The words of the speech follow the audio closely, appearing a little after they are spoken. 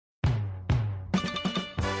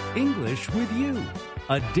English with You,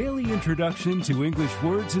 a daily introduction to English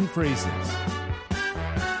words and phrases.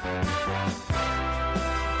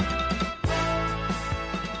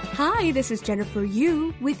 Hi, this is Jennifer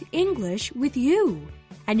Yu with English with You.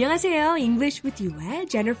 안녕하세요. English with You의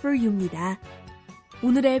Jennifer Yu입니다.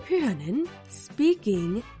 오늘의 표현은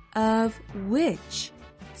speaking of which,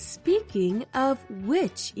 speaking of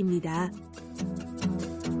which입니다.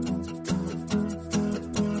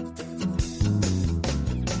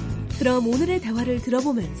 그럼 오늘의 대화를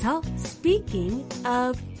들어보면서 speaking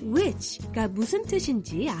of which가 무슨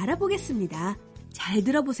뜻인지 알아보겠습니다. 잘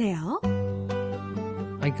들어보세요.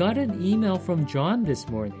 I got an email from John this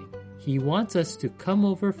morning. He wants us to come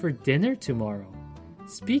over for dinner tomorrow.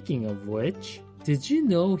 Speaking of which, did you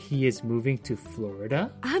know he is moving to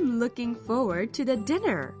Florida? I'm looking forward to the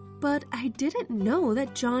dinner, but I didn't know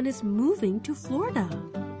that John is moving to Florida.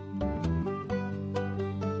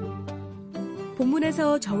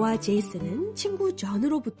 본문에서 저와 제이슨은 친구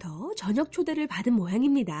존으로부터 저녁 초대를 받은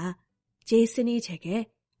모양입니다. 제이슨이 제게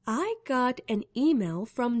I got an email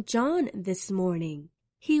from John this morning.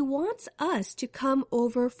 He wants us to come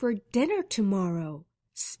over for dinner tomorrow.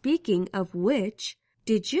 Speaking of which,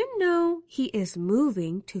 did you know he is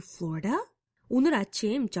moving to Florida? 오늘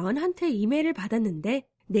아침 존한테 이메일을 받았는데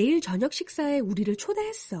내일 저녁 식사에 우리를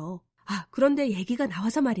초대했어. 그런데 얘기가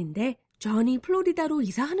나와서 말인데 존이 플로리다로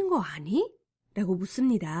이사하는 거 아니? 라고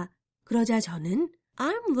묻습니다. 그러자 저는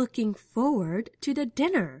I'm looking forward to the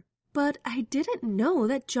dinner, but I didn't know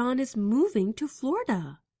that John is moving to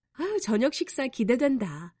Florida. 저녁 식사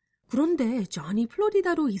기대된다. 그런데 존이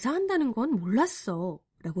플로리다로 이사한다는 건 몰랐어.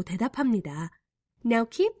 라고 대답합니다. Now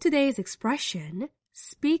keep today's expression,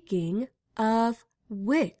 speaking of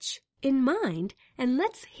which, in mind, and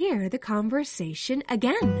let's hear the conversation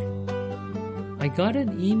again. I got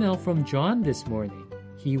an email from John this morning.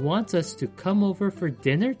 He wants us to come over for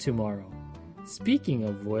dinner tomorrow. Speaking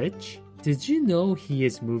of which, did you know he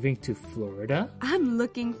is moving to Florida? I'm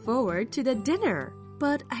looking forward to the dinner,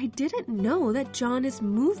 but I didn't know that John is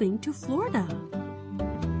moving to Florida.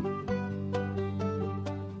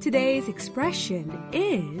 Today's expression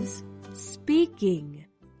is speaking.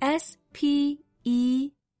 S-P-E-A-K-I-N-G.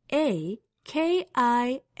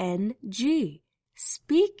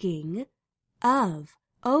 Speaking of.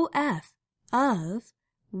 O-F. Of.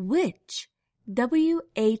 Which.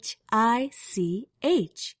 W-H-I-C-H.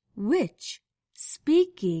 Which.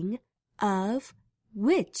 Speaking of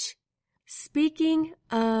which. Speaking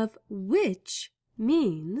of which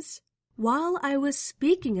means, while I was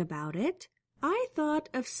speaking about it, I thought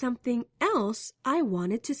of something else I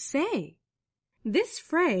wanted to say. This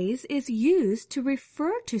phrase is used to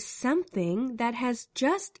refer to something that has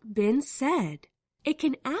just been said. It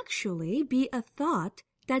can actually be a thought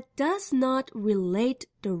that does not relate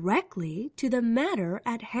directly to the matter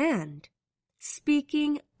at hand.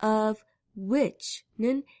 Speaking of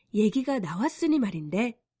which는 얘기가 나왔으니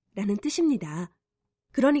말인데 라는 뜻입니다.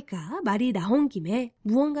 그러니까 말이 나온 김에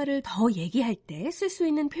무언가를 더 얘기할 때 쓸 수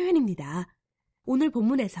있는 표현입니다. 오늘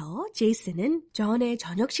본문에서 제이슨은 존의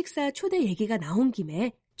저녁 식사 초대 얘기가 나온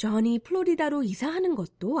김에 존이 플로리다로 이사하는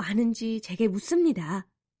것도 아는지 제게 묻습니다.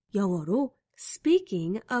 영어로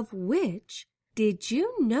Speaking of which, did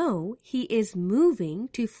you know he is moving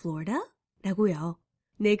to Florida? 라고요.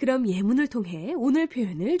 네, 그럼 예문을 통해 오늘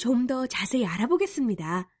표현을 좀 더 자세히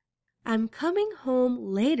알아보겠습니다. I'm coming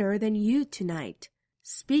home later than you tonight.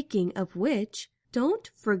 Speaking of which, don't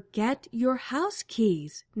forget your house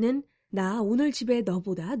keys는 나 오늘 집에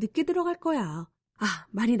너보다 늦게 들어갈 거야.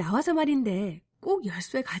 말이 나와서 말인데 꼭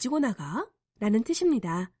열쇠 가지고 나가? 라는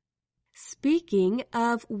뜻입니다. Speaking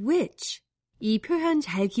of which. 이 표현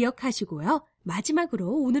잘 기억하시고요.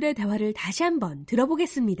 마지막으로 오늘의 대화를 다시 한번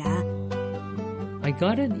들어보겠습니다. I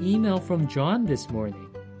got an email from John this morning.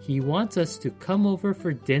 He wants us to come over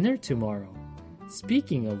for dinner tomorrow.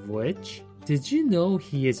 Speaking of which, did you know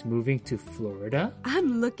he is moving to Florida?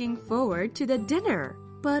 I'm looking forward to the dinner,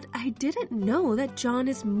 but I didn't know that John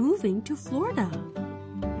is moving to Florida.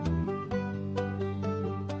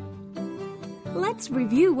 Let's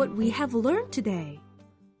review what we have learned today.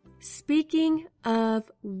 Speaking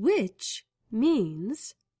of which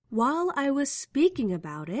means, while I was speaking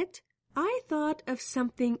about it, I thought of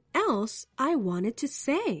something else I wanted to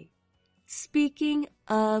say. Speaking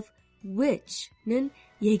of which는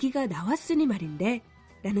얘기가 나왔으니 말인데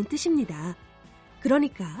라는 뜻입니다.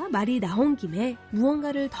 그러니까 말이 나온 김에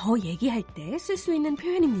무언가를 더 얘기할 때 쓸 수 있는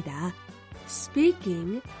표현입니다.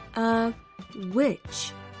 Speaking of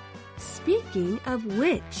which. Speaking of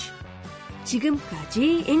which.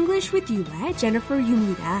 지금까지 English with You의 Jennifer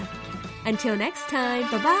Yu입니다. Until next time,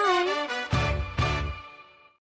 bye-bye!